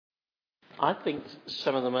I think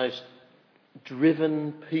some of the most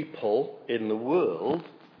driven people in the world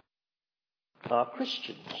are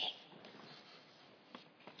Christians.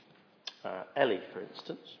 Ellie, for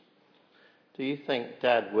instance. Do you think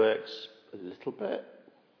Dad works a little bit,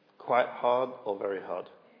 quite hard, or very hard?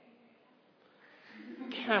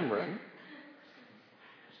 Cameron,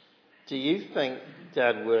 do you think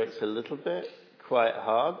Dad works a little bit, quite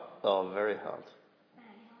hard, or very hard?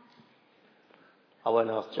 I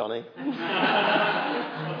won't ask Johnny.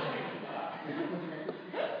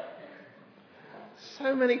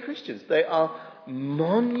 So many Christians. They are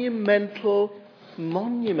monumentally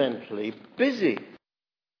busy.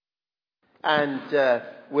 And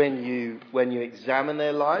when you examine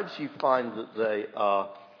their lives, you find that they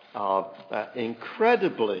are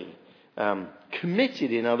incredibly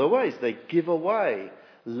committed in other ways. They give away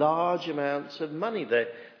large amounts of money.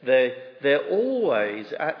 They're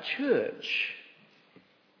always at church.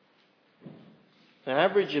 An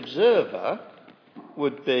average observer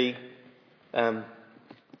would be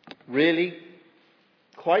really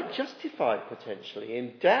quite justified potentially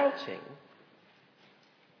in doubting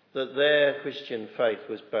that their Christian faith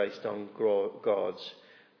was based on God's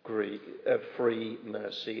free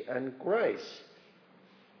mercy and grace.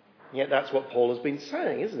 Yet that's what Paul has been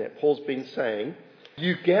saying, isn't it? Paul's been saying,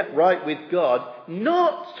 you get right with God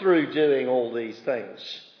not through doing all these things.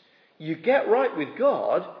 You get right with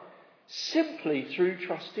God simply through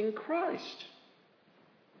trusting Christ.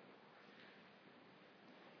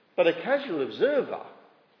 But a casual observer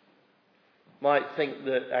might think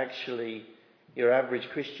that actually your average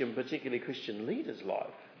Christian, particularly Christian leader's life,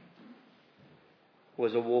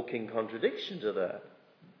 was a walking contradiction to that.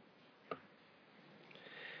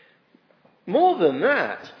 More than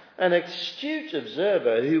that, an astute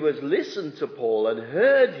observer who has listened to Paul and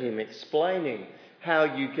heard him explaining how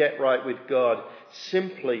you get right with God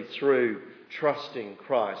simply through trusting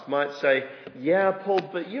Christ might say, yeah, Paul,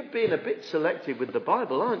 but you've been a bit selective with the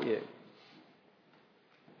Bible, aren't you?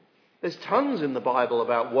 There's tons in the Bible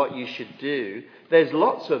about what you should do. There's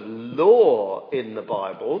lots of law in the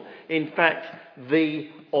Bible. In fact, the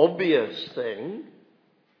obvious thing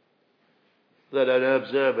that an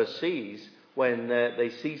observer sees when they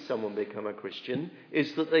see someone become a Christian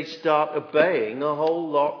is that they start obeying a whole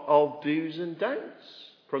lot of do's and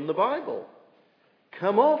don'ts from the Bible.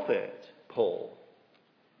 Come off it, Paul.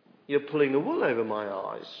 You're pulling the wool over my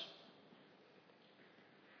eyes.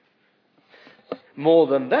 More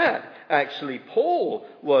than that, actually, Paul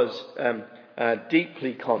was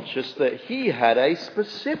deeply conscious that he had a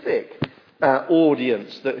specific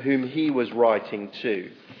audience whom he was writing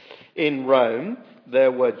to. In Rome,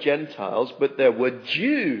 there were Gentiles, but there were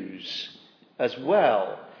Jews as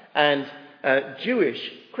well, and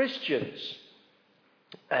Jewish Christians.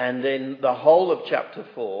 And in the whole of chapter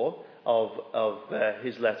 4 of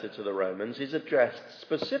his letter to the Romans is addressed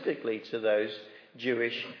specifically to those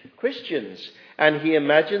Jewish Christians. And he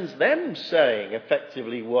imagines them saying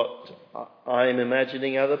effectively what I'm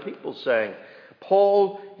imagining other people saying.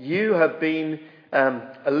 Paul, you have been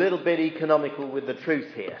a little bit economical with the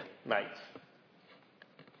truth here, mate.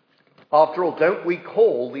 After all, don't we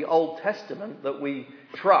call the Old Testament that we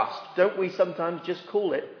trust, don't we sometimes just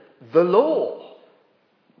call it the law?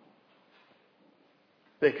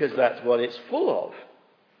 Because that's what it's full of.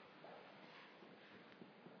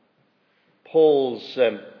 Paul's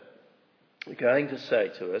going to say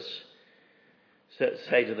to us,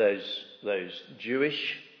 say to those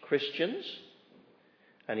Jewish Christians,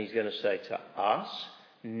 and he's going to say to us,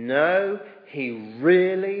 no, he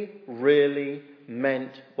really, really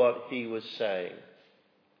meant what he was saying.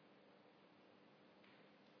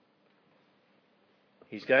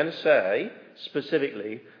 He's going to say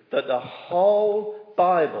specifically that the whole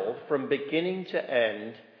Bible from beginning to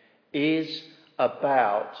end is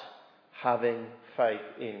about having faith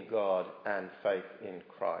in God and faith in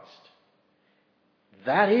Christ.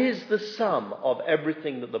 That is the sum of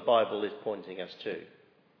everything that the Bible is pointing us to.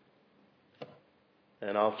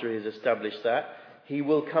 And after he's established that, he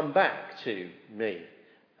will come back to me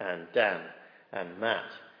and Dan and Matt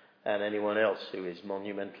and anyone else who is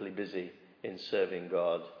monumentally busy in serving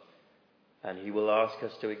God. And he will ask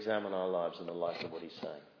us to examine our lives in the light of what he's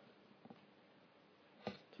saying.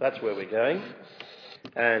 So that's where we're going.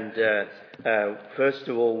 And first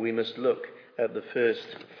of all, we must look at the first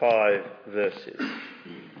 5 verses.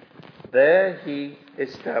 There he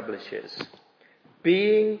establishes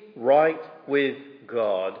being right with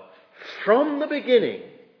God from the beginning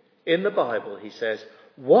in the Bible, he says,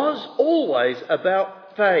 was always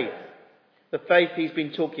about faith. The faith he's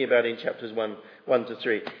been talking about in chapters 1 to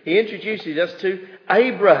 3. He introduces us to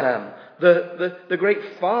Abraham, the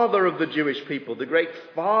great father of the Jewish people, the great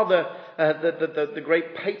father, the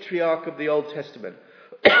great patriarch of the Old Testament.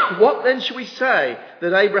 What then shall we say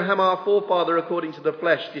that Abraham, our forefather according to the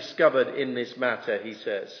flesh, discovered in this matter, he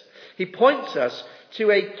says. He points us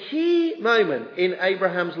to a key moment in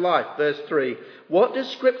Abraham's life. Verse 3. What does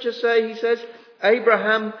Scripture say? He says,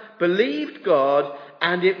 Abraham believed God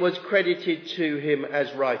and it was credited to him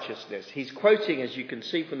as righteousness. He's quoting, as you can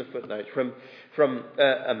see from the footnote, from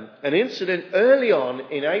an incident early on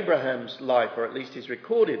in Abraham's life, or at least his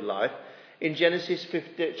recorded life, in Genesis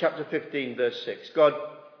chapter 15, verse 6.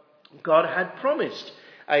 God had promised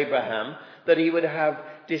Abraham that he would have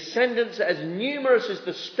descendants as numerous as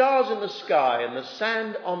the stars in the sky and the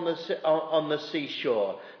sand on the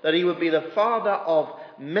seashore, that he would be the father of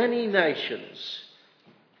many nations.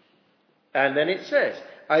 And then it says,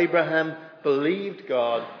 Abraham believed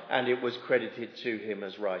God and it was credited to him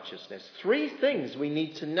as righteousness. Three things we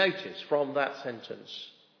need to notice from that sentence.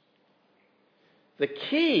 The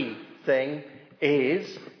key thing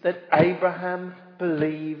is that Abraham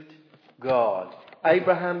believed God.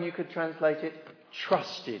 Abraham, you could translate it,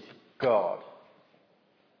 trusted God.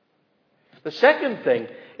 The second thing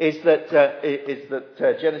is that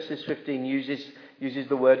Genesis 15 uses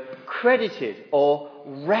the word credited or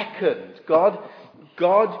reckoned. God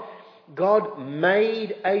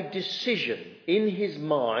made a decision in his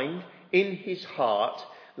mind, in his heart,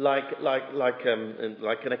 like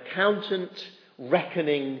an accountant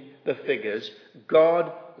reckoning the figures.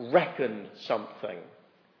 God reckoned something.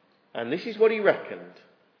 And this is what he reckoned,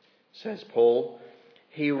 says Paul.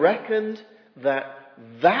 He reckoned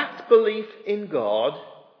that belief in God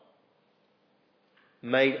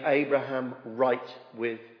made Abraham right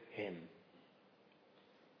with him.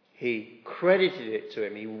 He credited it to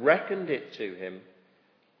him. He reckoned it to him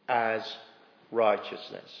as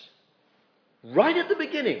righteousness. Right at the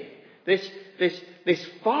beginning, this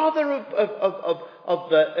father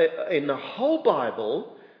in the whole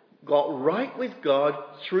Bible got right with God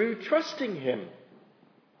through trusting him.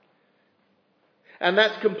 And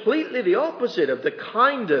that's completely the opposite of the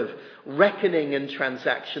kind of reckoning and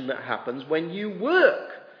transaction that happens when you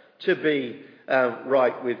work to be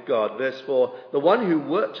right with God. Verse 4, to the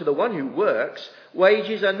one who works,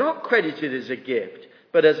 wages are not credited as a gift,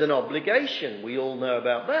 but as an obligation. We all know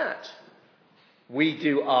about that. We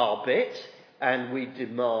do our bit, and we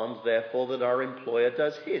demand, therefore, that our employer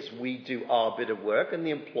does his. We do our bit of work, and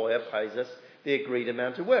the employer pays us the agreed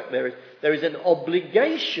amount of work. There is an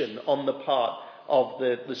obligation on the part of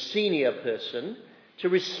the senior person to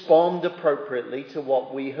respond appropriately to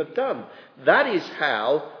what we have done. That is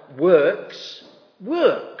how works.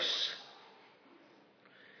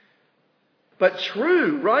 But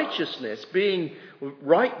true righteousness, being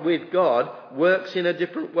right with God, works in a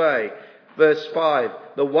different way. Verse 5,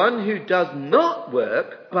 the one who does not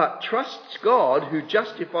work but trusts God who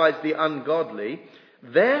justifies the ungodly,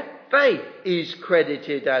 their faith is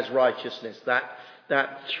credited as righteousness.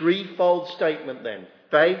 That threefold statement then.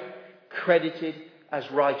 Faith credited as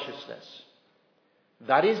righteousness.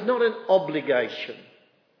 That is not an obligation.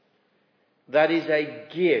 That is a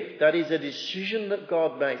gift. That is a decision that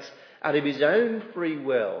God makes out of his own free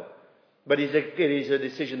will. But it is a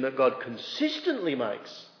decision that God consistently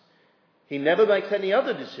makes. He never makes any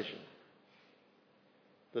other decision.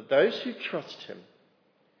 That those who trust him,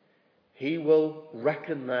 he will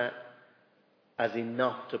reckon that as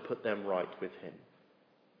enough to put them right with him.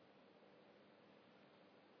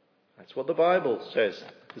 That's what the Bible says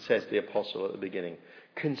the apostle at the beginning.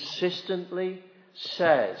 Consistently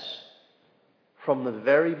says from the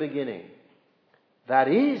very beginning, that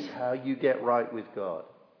is how you get right with God.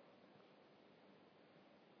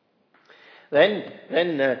 Then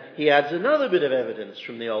he adds another bit of evidence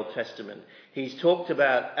from the Old Testament. He's talked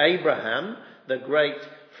about Abraham, the great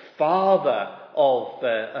father of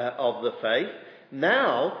the faith.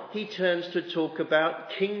 Now he turns to talk about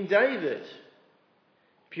King David.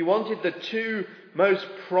 If you wanted the two most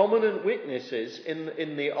prominent witnesses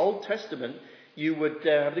in the Old Testament, you would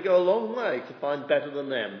have to go a long way to find better than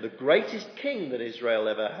them. The greatest king that Israel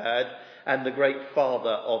ever had and the great father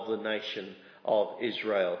of the nation of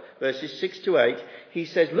Israel. Verses 6 to 8, he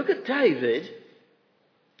says, look at David.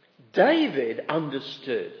 David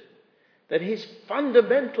understood that his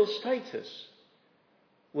fundamental status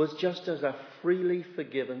was just as a freely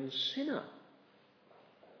forgiven sinner.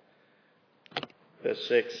 Verse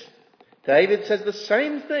 6. David says the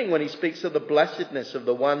same thing when he speaks of the blessedness of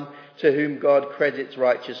the one to whom God credits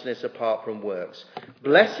righteousness apart from works.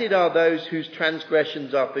 Blessed are those whose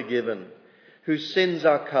transgressions are forgiven, whose sins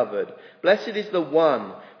are covered. Blessed is the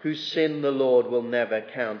one whose sin the Lord will never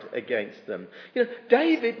count against them.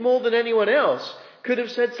 David, more than anyone else, could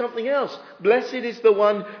have said something else. Blessed is the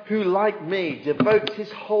one who, like me, devotes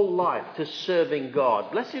his whole life to serving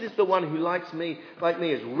God. Blessed is the one who, like me,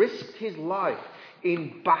 has risked his life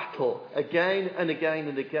in battle again and again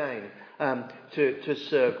and again to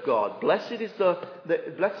serve God. Blessed is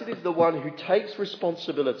the one who takes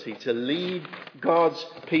responsibility to lead God's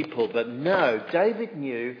people. But no, David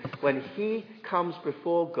knew when he comes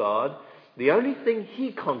before God, the only thing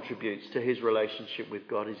he contributes to his relationship with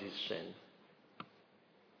God is his sin.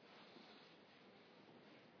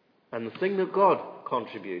 And the thing that God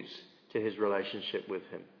contributes to his relationship with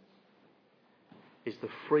him is the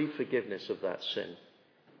free forgiveness of that sin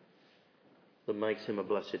that makes him a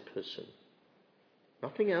blessed person.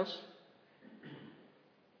 Nothing else.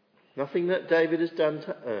 Nothing that David has done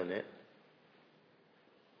to earn it.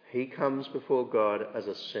 He comes before God as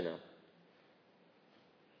a sinner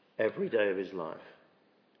every day of his life.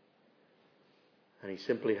 And he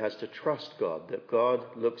simply has to trust God, that God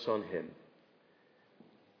looks on him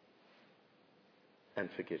and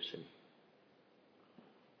forgives him.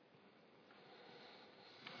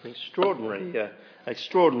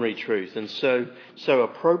 Extraordinary truth, and so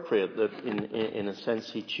appropriate that in a sense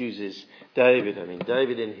he chooses David. I mean,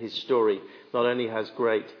 David in his story not only has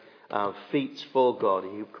great feats for God,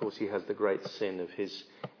 he has the great sin of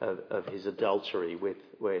his adultery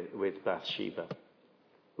with Bathsheba.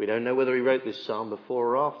 We don't know whether he wrote this psalm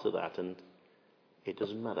before or after that, and it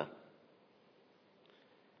doesn't matter.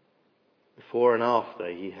 Before and after,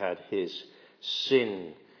 he had his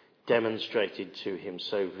sin demonstrated to him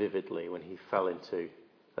so vividly when he fell into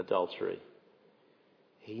adultery.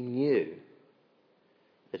 He knew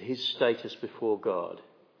that his status before God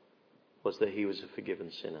was that he was a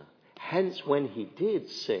forgiven sinner. Hence, when he did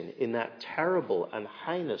sin in that terrible and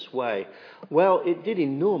heinous way, well, it did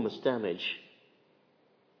enormous damage.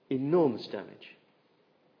 Enormous damage.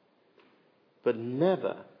 But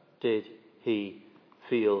never did he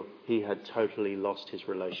feel he had totally lost his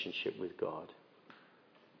relationship with God.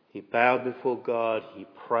 He bowed before God, he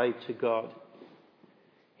prayed to God,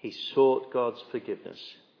 he sought God's forgiveness,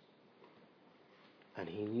 and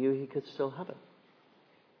he knew he could still have it.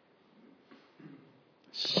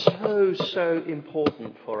 So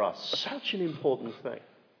important for us, such an important thing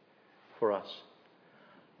for us.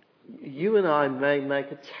 You and I may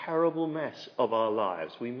make a terrible mess of our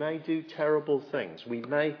lives. We may do terrible things. We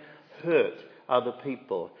may hurt other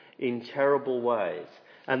people in terrible ways.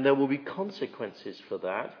 And there will be consequences for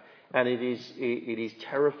that. And it is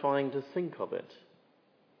terrifying to think of it.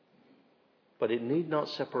 But it need not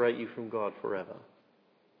separate you from God forever.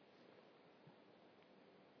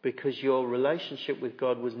 Because your relationship with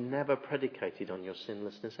God was never predicated on your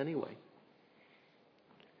sinlessness anyway.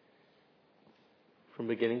 From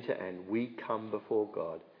beginning to end, we come before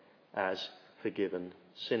God as forgiven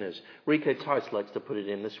sinners. Rico Tice likes to put it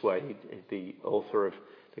in this way, the author of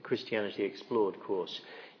the Christianity Explored course.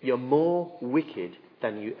 You're more wicked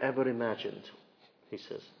than you ever imagined, he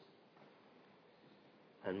says,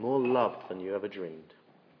 and more loved than you ever dreamed.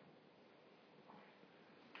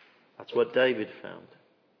 That's what David found.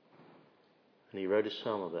 And he wrote a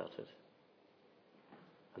psalm about it.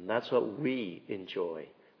 And that's what we enjoy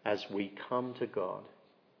as we come to God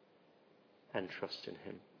and trust in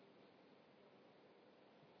him.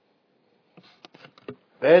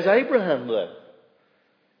 There's Abraham there,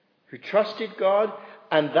 who trusted God,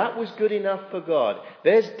 and that was good enough for God.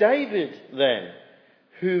 There's David then,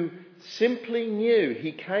 who simply knew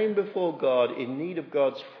he came before God in need of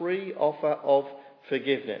God's free offer of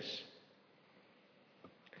forgiveness.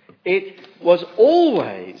 It was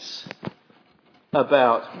always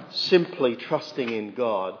about simply trusting in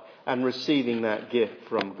God and receiving that gift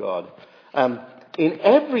from God. In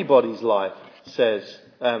everybody's life, says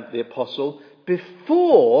the apostle,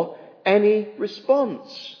 before any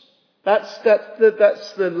response. That's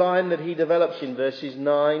the line that he develops in verses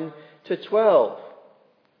 9 to 12.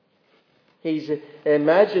 He's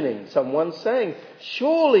imagining someone saying,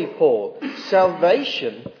 surely, Paul,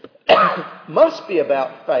 salvation must be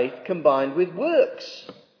about faith combined with works.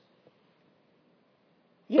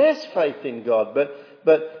 Yes, faith in God,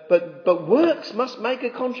 but works must make a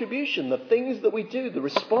contribution. The things that we do, the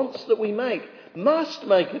response that we make, must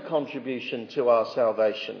make a contribution to our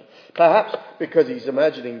salvation. Perhaps because he's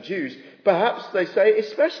imagining Jews, perhaps they say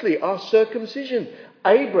especially our circumcision.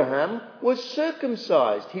 Abraham was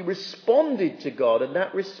circumcised. He responded to God, and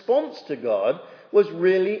that response to God was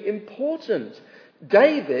really important.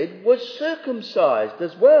 David was circumcised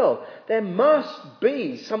as well. There must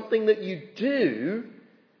be something that you do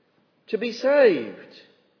to be saved.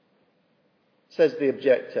 says the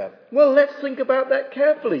objector. Well, let's think about that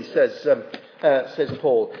carefully, says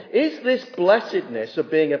Paul. Is this blessedness of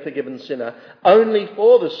being a forgiven sinner only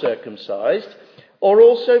for the circumcised or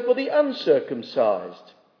also for the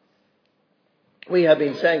uncircumcised? We have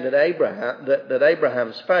been saying that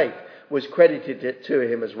Abraham's faith was credited to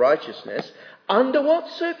him as righteousness. Under what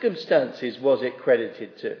circumstances was it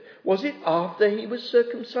credited to? Was it after he was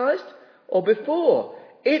circumcised or before?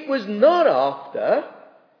 It was not after.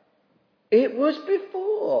 It was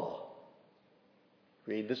before.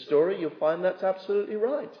 Read the story, you'll find that's absolutely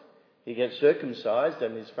right. He gets circumcised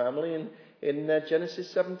and his family in Genesis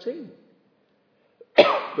 17.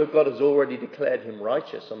 But God has already declared him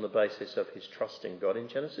righteous on the basis of his trust in God in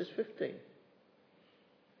Genesis 15.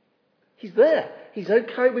 He's there. He's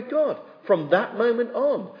okay with God from that moment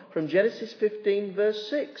on, from Genesis 15 verse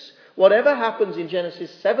 6. Whatever happens in Genesis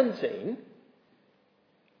 17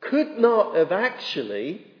 could not have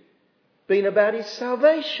actually been about his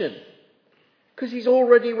salvation, because he's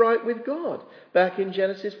already right with God back in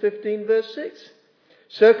Genesis 15 verse 6.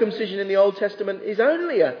 Circumcision in the Old Testament is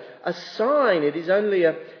only a sign. It is only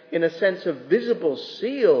in a sense, a visible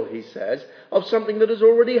seal, he says, of something that has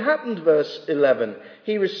already happened, verse 11.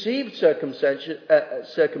 He received circumcision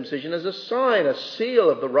as a sign, a seal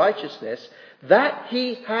of the righteousness that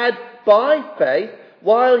he had by faith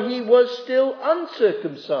while he was still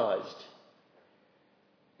uncircumcised.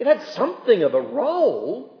 It had something of a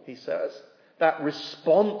role, he says, that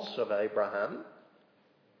response of Abraham,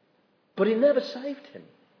 but it never saved him.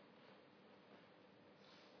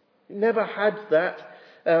 He never had that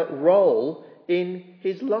role in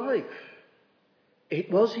his life.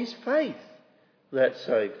 It was his faith that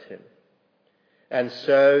saved him. And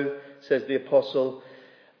so, says the apostle,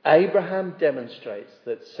 Abraham demonstrates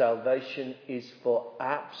that salvation is for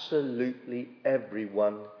absolutely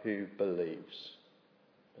everyone who believes.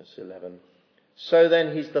 Verse 11. So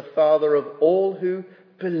then he's the father of all who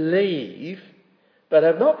believe but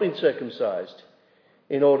have not been circumcised,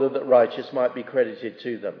 in order that righteousness might be credited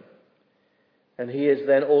to them. And he is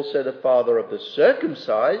then also the father of the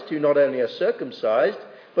circumcised, who not only are circumcised,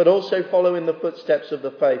 but also follow in the footsteps of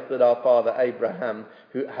the faith that our father Abraham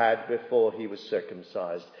who had before he was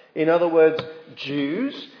circumcised. In other words,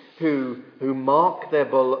 Jews who mark their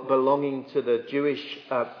belonging to the Jewish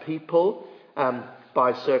people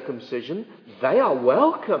by circumcision, they are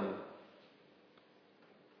welcome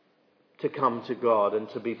to come to God and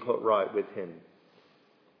to be put right with him.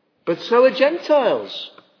 But so are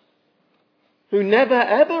Gentiles, who never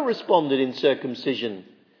ever responded in circumcision.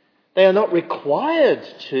 They are not required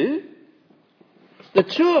to. The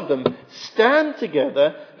two of them stand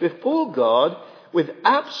together before God with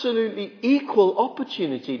absolutely equal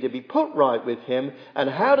opportunity to be put right with him.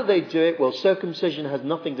 And how do they do it? Well, circumcision has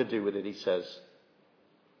nothing to do with it, he says.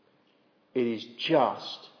 It is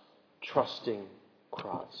just trusting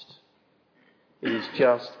Christ. It is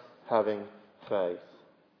just having faith.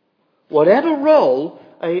 Whatever role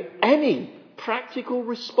any practical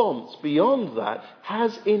response beyond that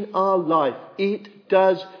has in our life, it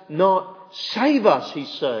does not save us, he's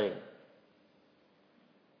saying.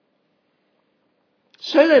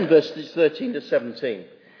 So then, verses 13 to 17.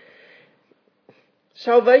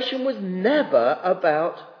 Salvation was never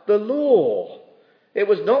about the law. It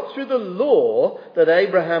was not through the law that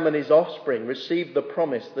Abraham and his offspring received the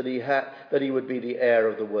promise that he would be the heir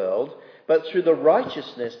of the world, but through the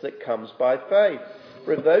righteousness that comes by faith.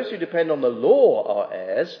 For if those who depend on the law are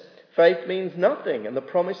heirs, faith means nothing, and the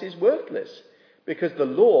promise is worthless, because the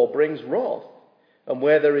law brings wrath. And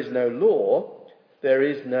where there is no law, there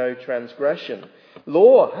is no transgression.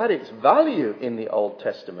 Law had its value in the Old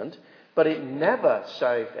Testament, but it never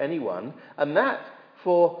saved anyone, and that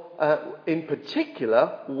for, in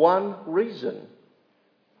particular, one reason.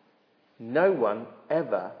 No one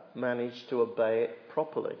ever managed to obey it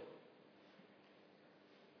properly.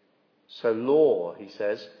 So law, he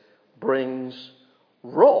says, brings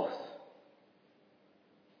wrath.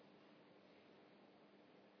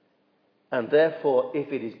 And therefore,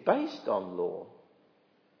 if it is based on law,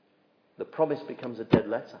 the promise becomes a dead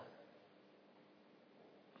letter.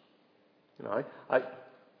 You know,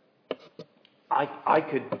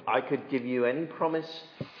 I could give you any promise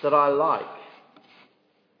that I like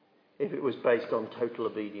if it was based on total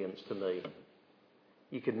obedience to me.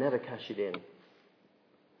 You could never cash it in,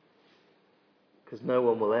 because no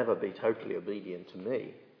one will ever be totally obedient to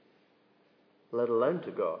me, let alone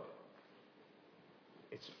to God.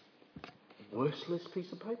 It's a worthless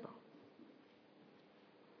piece of paper.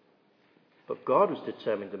 But God was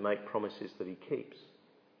determined to make promises that he keeps.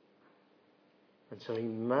 And so he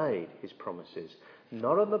made his promises,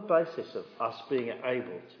 not on the basis of us being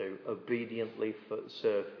able to obediently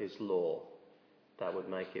serve his law. That would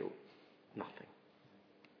make it nothing.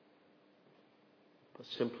 But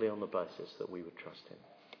simply on the basis that we would trust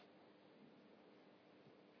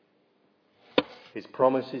him. His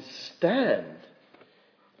promises stand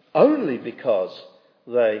only because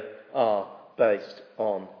they are based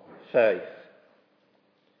on faith.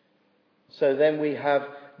 So then we have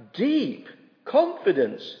deep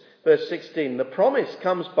confidence. Verse 16, the promise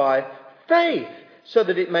comes by faith, so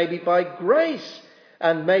that it may be by grace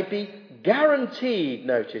and may be guaranteed,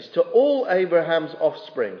 notice, to all Abraham's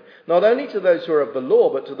offspring, not only to those who are of the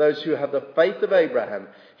law, but to those who have the faith of Abraham.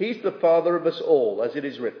 He's the father of us all, as it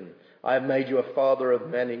is written, I have made you a father of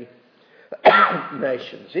many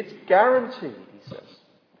nations. It's guaranteed, he says,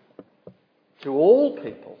 to all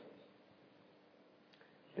people,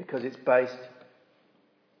 because it's based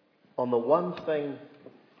on the one thing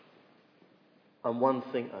and one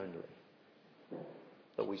thing only,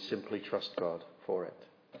 that we simply trust God for it.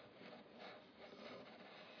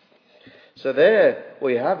 So there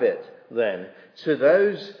we have it then. To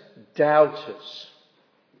those doubters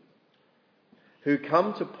who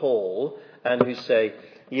come to Paul and who say,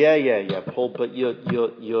 yeah, Paul, but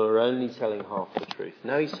you're only telling half the truth.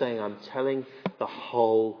 No, he's saying, I'm telling the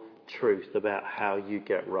whole truth about how you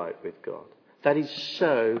get right with God. That is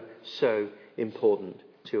so important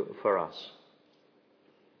for us.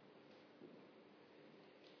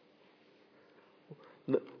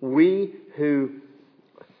 We who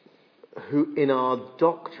in our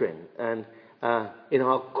doctrine and in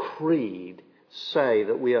our creed say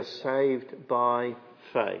that we are saved by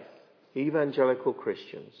faith, evangelical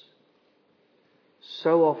Christians,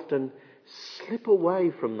 so often slip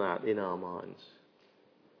away from that in our minds.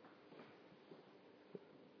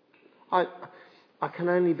 I can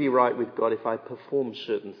only be right with God if I perform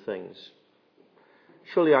certain things.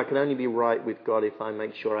 Surely I can only be right with God if I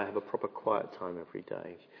make sure I have a proper quiet time every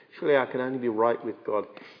day. Surely I can only be right with God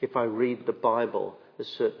if I read the Bible a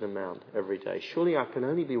certain amount every day. Surely I can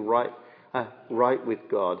only be right with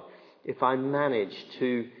God if I manage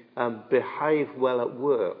to behave well at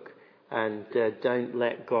work and don't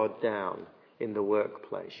let God down in the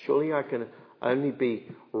workplace. Surely I can only be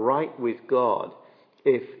right with God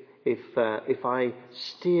if I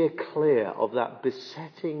steer clear of that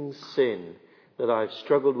besetting sin that I've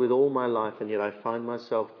struggled with all my life and yet I find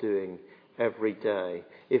myself doing every day.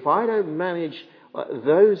 If I don't manage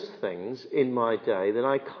those things in my day, then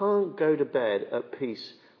I can't go to bed at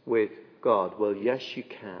peace with God. Well, yes, you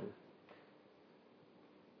can.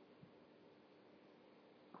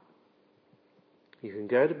 You can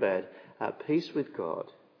go to bed at peace with God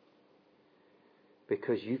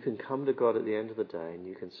because you can come to God at the end of the day and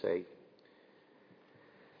you can say,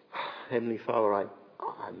 Heavenly Father,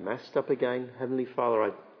 I messed up again. Heavenly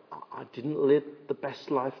Father, I didn't live the best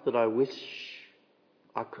life that I wish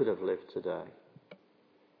I could have lived today.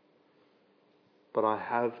 But I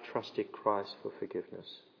have trusted Christ for forgiveness.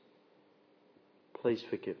 Please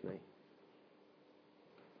forgive me.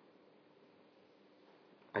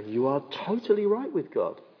 And you are totally right with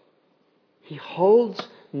God. He holds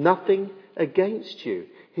nothing against you.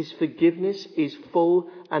 His forgiveness is full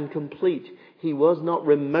and complete. He was not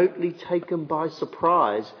remotely taken by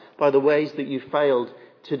surprise by the ways that you failed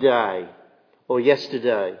today or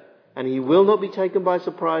yesterday. And he will not be taken by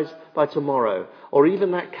surprise by tomorrow or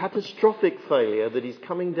even that catastrophic failure that is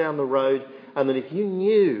coming down the road, and that if you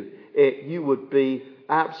knew it, you would be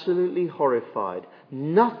absolutely horrified.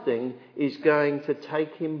 Nothing is going to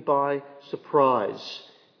take him by surprise.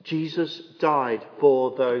 Jesus died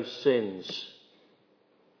for those sins.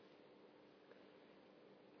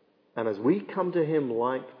 And as we come to him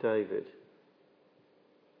like David,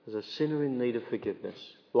 as a sinner in need of forgiveness,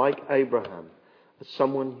 like Abraham, as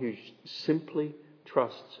someone who simply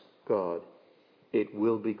trusts God, it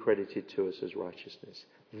will be credited to us as righteousness.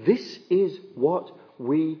 This is what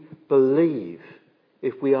we believe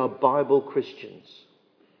if we are Bible Christians.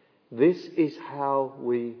 This is how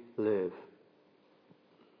we live.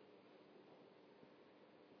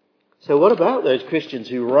 So what about those Christians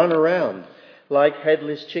who run around like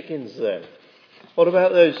headless chickens then? What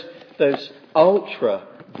about those ultra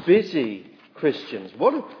busy Christians?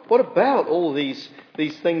 What about all these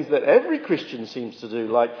things that every Christian seems to do,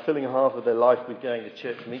 like filling half of their life with going to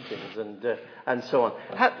church meetings and so on?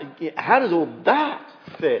 How does all that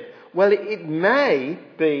fit? Well, it may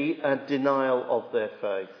be a denial of their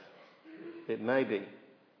faith. It may be.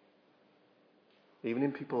 Even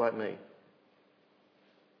in people like me.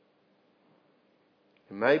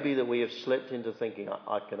 It may be that we have slipped into thinking,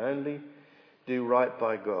 I can only do right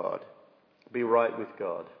by God be right with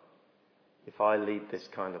God if I lead this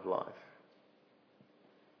kind of life?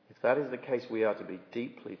 If that is the case, we are to be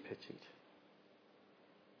deeply pitied.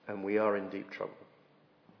 And we are in deep trouble.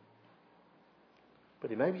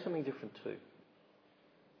 But it may be something different too.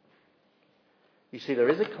 You see, there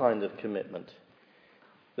is a kind of commitment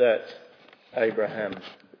that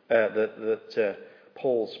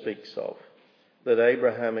Paul speaks of, that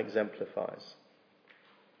Abraham exemplifies.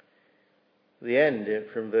 The end,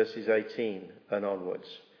 from verses 18 and onwards,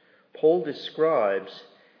 Paul describes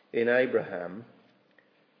in Abraham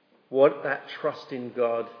what that trust in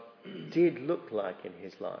God did look like in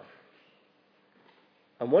his life.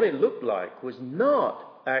 And what it looked like was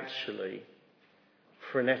not actually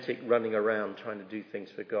frenetic running around trying to do things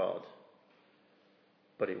for God,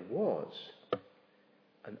 but it was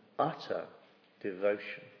an utter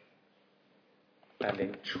devotion and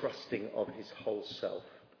entrusting of his whole self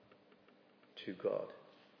to God.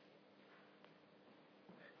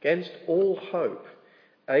 Against all hope,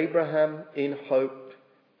 Abraham in hope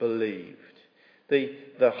believed.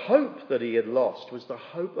 The hope that he had lost was the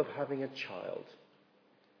hope of having a child.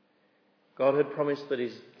 God had promised that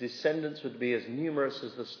his descendants would be as numerous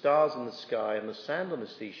as the stars in the sky and the sand on the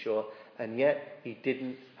seashore, and yet he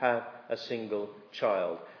didn't have a single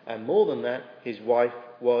child. And more than that, his wife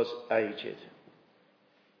was aged.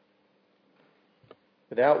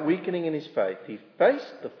 Without weakening in his faith, he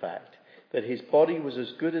faced the fact that his body was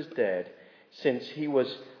as good as dead, since he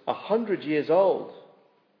was 100 years old,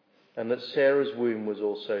 and that Sarah's womb was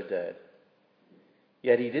also dead.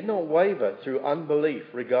 Yet he did not waver through unbelief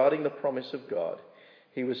regarding the promise of God.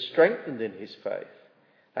 He was strengthened in his faith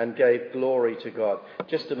and gave glory to God.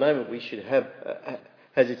 Just a moment, we should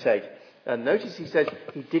hesitate. And notice he says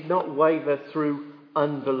he did not waver through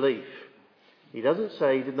unbelief. He doesn't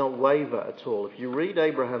say he did not waver at all. If you read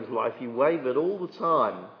Abraham's life, he wavered all the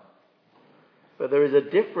time. But there is a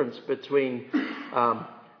difference between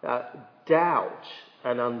doubt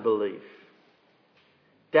and unbelief.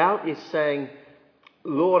 Doubt is saying,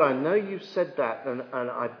 Lord, I know you've said that, and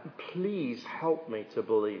please help me to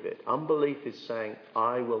believe it. Unbelief is saying,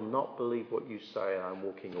 I will not believe what you say, and I'm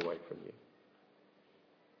walking away from you.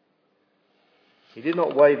 He did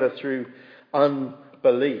not waver through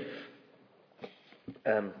unbelief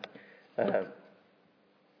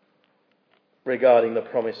regarding the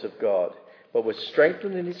promise of God, but was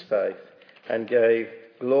strengthened in his faith and gave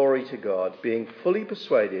glory to God, being fully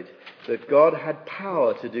persuaded that God had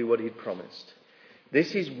power to do what he'd promised.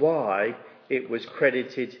 This is why it was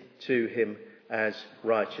credited to him as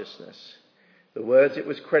righteousness. The words it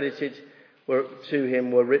was credited to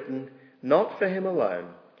him were written not for him alone,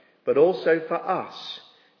 but also for us,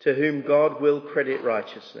 to whom God will credit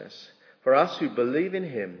righteousness. For us who believe in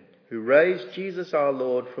him, who raised Jesus our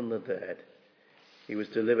Lord from the dead. He was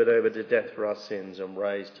delivered over to death for our sins and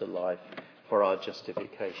raised to life for our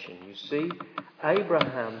justification. You see,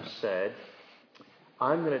 Abraham said,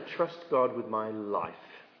 I'm going to trust God with my life.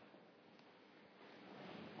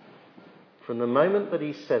 From the moment that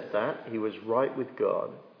he said that, he was right with God.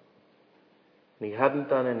 And he hadn't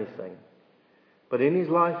done anything. But in his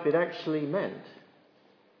life, it actually meant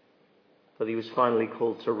that he was finally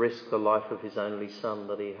called to risk the life of his only son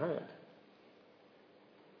that he had.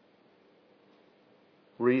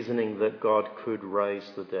 Reasoning that God could raise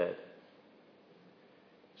the dead.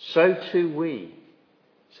 So too we,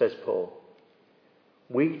 says Paul.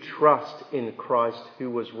 We trust in Christ who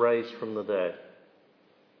was raised from the dead.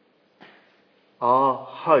 Our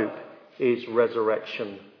hope is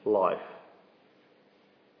resurrection life.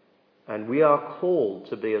 And we are called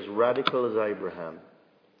to be as radical as Abraham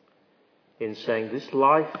in saying this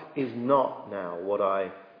life is not now what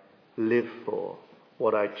I live for,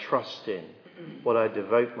 what I trust in, what I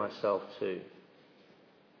devote myself to.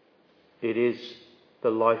 It is the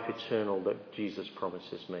life eternal that Jesus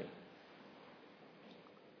promises me.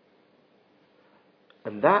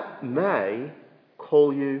 And that may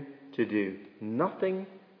call you to do nothing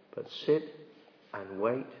but sit and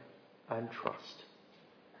wait and trust.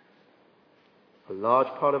 A large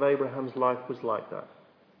part of Abraham's life was like that.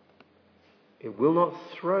 It will not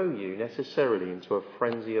throw you necessarily into a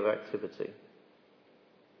frenzy of activity.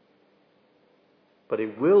 But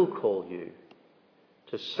it will call you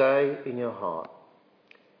to say in your heart,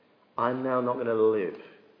 I'm now not going to live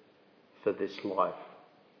for this life.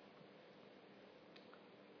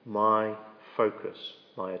 My focus,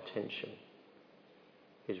 my attention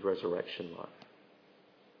is resurrection life.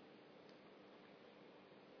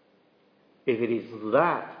 If it is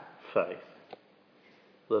that faith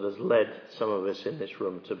that has led some of us in this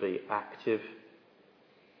room to be active,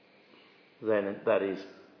 then that is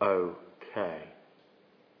okay.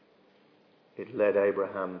 It led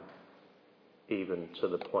Abraham even to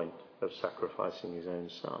the point of sacrificing his own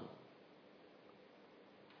son.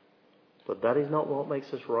 But that is not what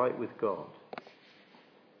makes us right with God.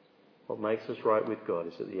 What makes us right with God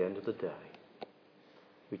is at the end of the day,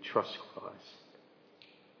 we trust Christ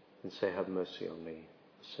and say, have mercy on me,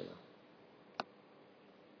 a sinner.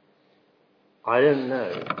 I don't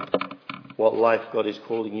know what life God is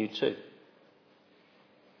calling you to.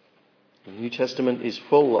 The New Testament is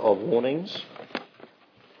full of warnings,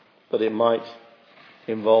 but it might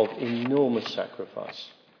involve enormous sacrifice.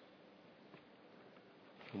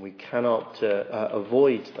 And we cannot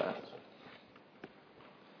avoid that.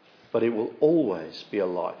 But it will always be a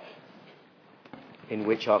life in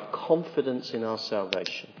which our confidence in our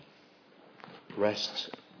salvation rests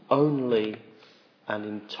only and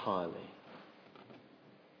entirely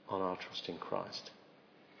on our trust in Christ.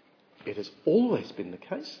 It has always been the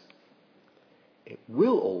case. It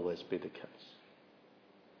will always be the case.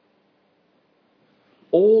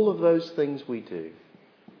 All of those things we do,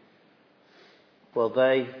 well,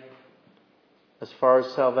 they, as far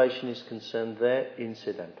as salvation is concerned, they're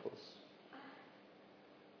incidentals.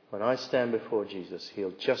 When I stand before Jesus,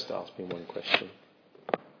 he'll just ask me one question.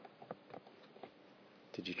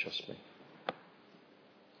 Did you trust me?